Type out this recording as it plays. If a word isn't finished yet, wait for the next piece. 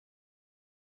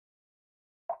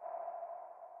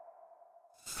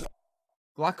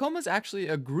Glaucoma is actually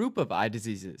a group of eye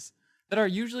diseases that are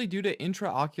usually due to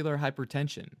intraocular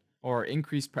hypertension, or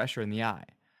increased pressure in the eye,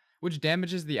 which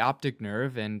damages the optic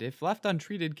nerve and, if left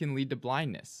untreated, can lead to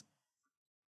blindness.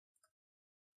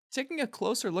 Taking a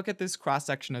closer look at this cross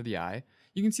section of the eye,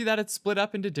 you can see that it's split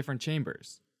up into different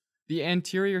chambers. The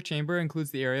anterior chamber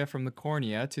includes the area from the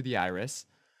cornea to the iris.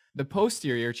 The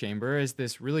posterior chamber is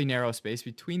this really narrow space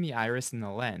between the iris and the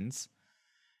lens.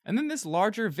 And then this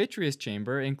larger vitreous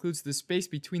chamber includes the space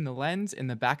between the lens and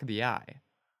the back of the eye.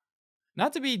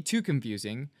 Not to be too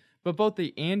confusing, but both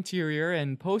the anterior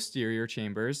and posterior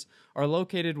chambers are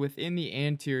located within the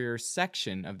anterior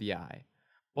section of the eye,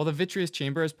 while the vitreous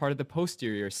chamber is part of the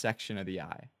posterior section of the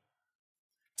eye.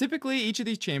 Typically, each of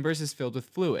these chambers is filled with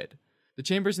fluid. The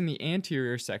chambers in the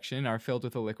anterior section are filled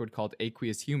with a liquid called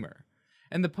aqueous humor,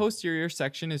 and the posterior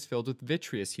section is filled with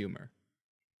vitreous humor.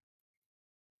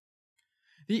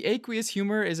 The aqueous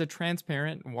humor is a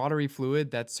transparent, watery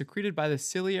fluid that's secreted by the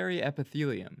ciliary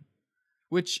epithelium,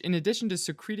 which, in addition to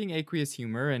secreting aqueous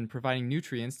humor and providing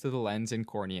nutrients to the lens and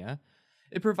cornea,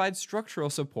 it provides structural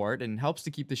support and helps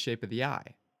to keep the shape of the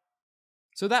eye.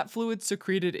 So that fluid's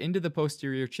secreted into the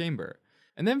posterior chamber,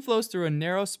 and then flows through a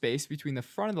narrow space between the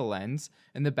front of the lens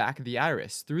and the back of the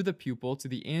iris through the pupil to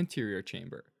the anterior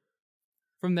chamber.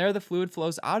 From there, the fluid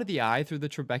flows out of the eye through the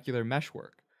trabecular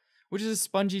meshwork, which is a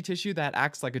spongy tissue that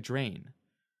acts like a drain.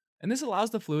 And this allows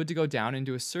the fluid to go down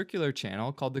into a circular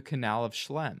channel called the canal of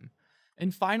Schlemm,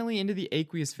 and finally into the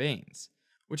aqueous veins,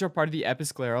 which are part of the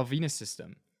episcleral venous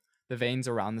system, the veins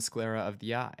around the sclera of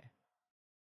the eye.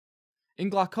 In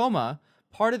glaucoma,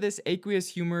 part of this aqueous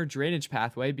humor drainage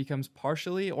pathway becomes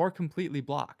partially or completely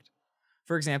blocked,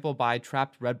 for example by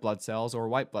trapped red blood cells or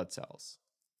white blood cells.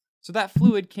 So that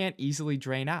fluid can't easily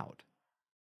drain out.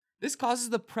 This causes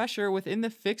the pressure within the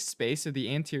fixed space of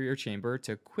the anterior chamber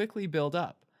to quickly build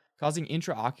up, causing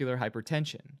intraocular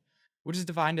hypertension, which is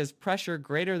defined as pressure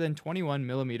greater than 21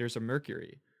 millimeters of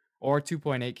mercury, or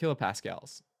 2.8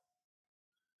 kilopascals.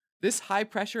 This high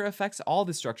pressure affects all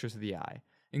the structures of the eye,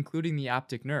 including the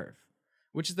optic nerve,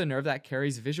 which is the nerve that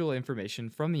carries visual information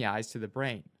from the eyes to the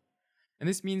brain. And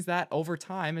this means that over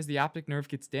time, as the optic nerve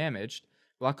gets damaged,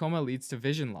 glaucoma leads to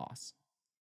vision loss.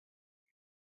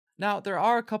 Now, there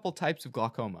are a couple types of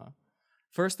glaucoma.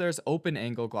 First, there's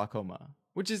open-angle glaucoma,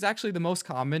 which is actually the most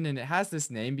common, and it has this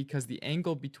name because the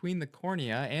angle between the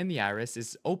cornea and the iris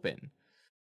is open.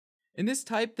 In this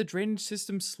type, the drainage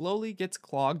system slowly gets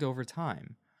clogged over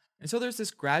time, and so there's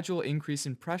this gradual increase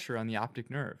in pressure on the optic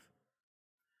nerve.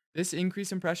 This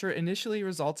increase in pressure initially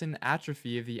results in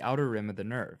atrophy of the outer rim of the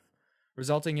nerve,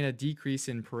 resulting in a decrease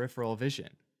in peripheral vision.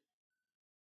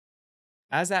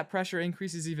 As that pressure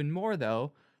increases even more,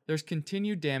 though, there's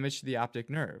continued damage to the optic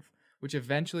nerve, which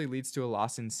eventually leads to a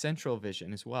loss in central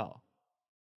vision as well.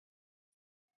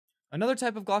 Another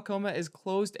type of glaucoma is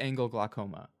closed-angle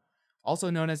glaucoma, also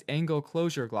known as angle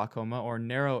closure glaucoma or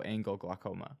narrow-angle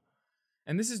glaucoma.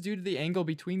 And this is due to the angle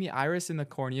between the iris and the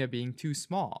cornea being too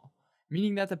small,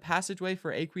 meaning that the passageway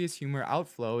for aqueous humor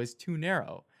outflow is too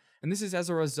narrow, and this is as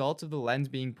a result of the lens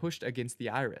being pushed against the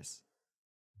iris.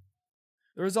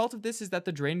 The result of this is that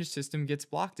the drainage system gets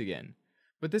blocked again,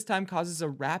 but this time causes a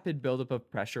rapid buildup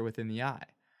of pressure within the eye,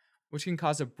 which can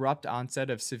cause abrupt onset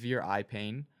of severe eye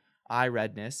pain, eye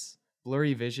redness,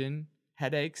 blurry vision,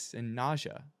 headaches, and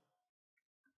nausea.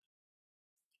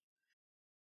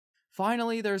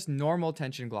 Finally, there's normal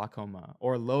tension glaucoma,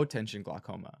 or low tension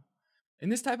glaucoma. In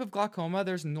this type of glaucoma,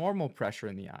 there's normal pressure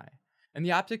in the eye, and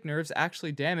the optic nerve's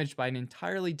actually damaged by an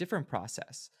entirely different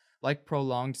process, like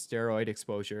prolonged steroid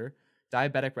exposure,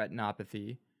 diabetic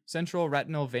retinopathy, central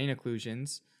retinal vein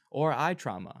occlusions, or eye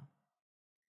trauma.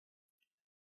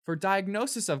 For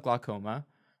diagnosis of glaucoma,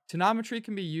 tonometry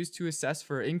can be used to assess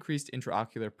for increased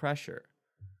intraocular pressure.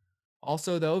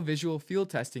 Also, though, visual field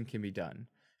testing can be done,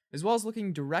 as well as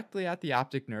looking directly at the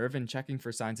optic nerve and checking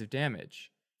for signs of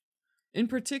damage. In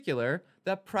particular,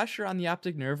 that pressure on the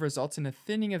optic nerve results in a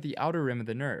thinning of the outer rim of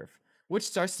the nerve, which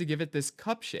starts to give it this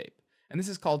cup shape, and this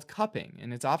is called cupping,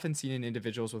 and it's often seen in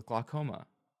individuals with glaucoma.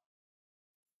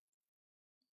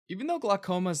 Even though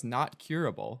glaucoma is not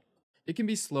curable, it can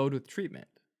be slowed with treatment.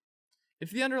 If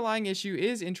the underlying issue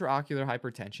is intraocular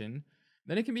hypertension,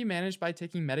 then it can be managed by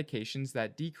taking medications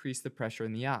that decrease the pressure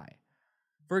in the eye.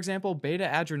 For example,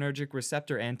 beta-adrenergic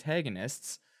receptor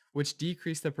antagonists, which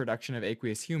decrease the production of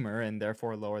aqueous humor and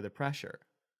therefore lower the pressure.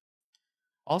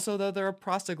 Also, though, there are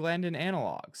prostaglandin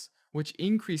analogs, which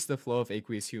increase the flow of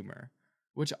aqueous humor,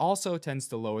 which also tends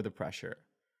to lower the pressure.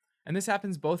 And this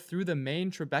happens both through the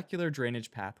main trabecular drainage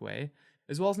pathway,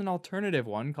 as well as an alternative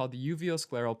one called the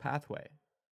uveoscleral pathway.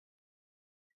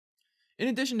 In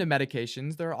addition to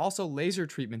medications, there are also laser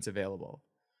treatments available.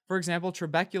 For example,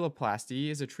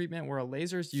 trabeculoplasty is a treatment where a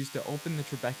laser is used to open the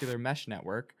trabecular mesh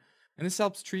network, and this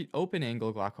helps treat open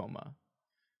angle glaucoma.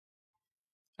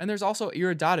 And there's also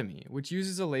iridotomy, which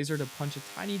uses a laser to punch a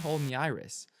tiny hole in the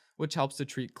iris, which helps to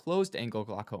treat closed angle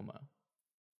glaucoma.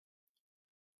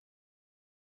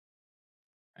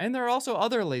 And there are also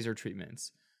other laser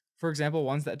treatments. For example,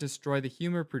 ones that destroy the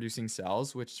humor producing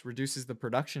cells, which reduces the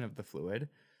production of the fluid.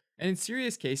 And in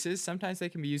serious cases, sometimes they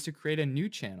can be used to create a new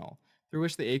channel through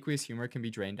which the aqueous humor can be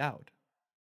drained out.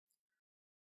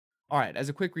 Alright, as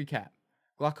a quick recap,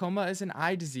 glaucoma is an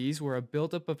eye disease where a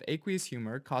buildup of aqueous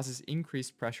humor causes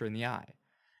increased pressure in the eye,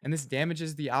 and this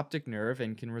damages the optic nerve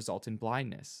and can result in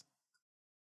blindness.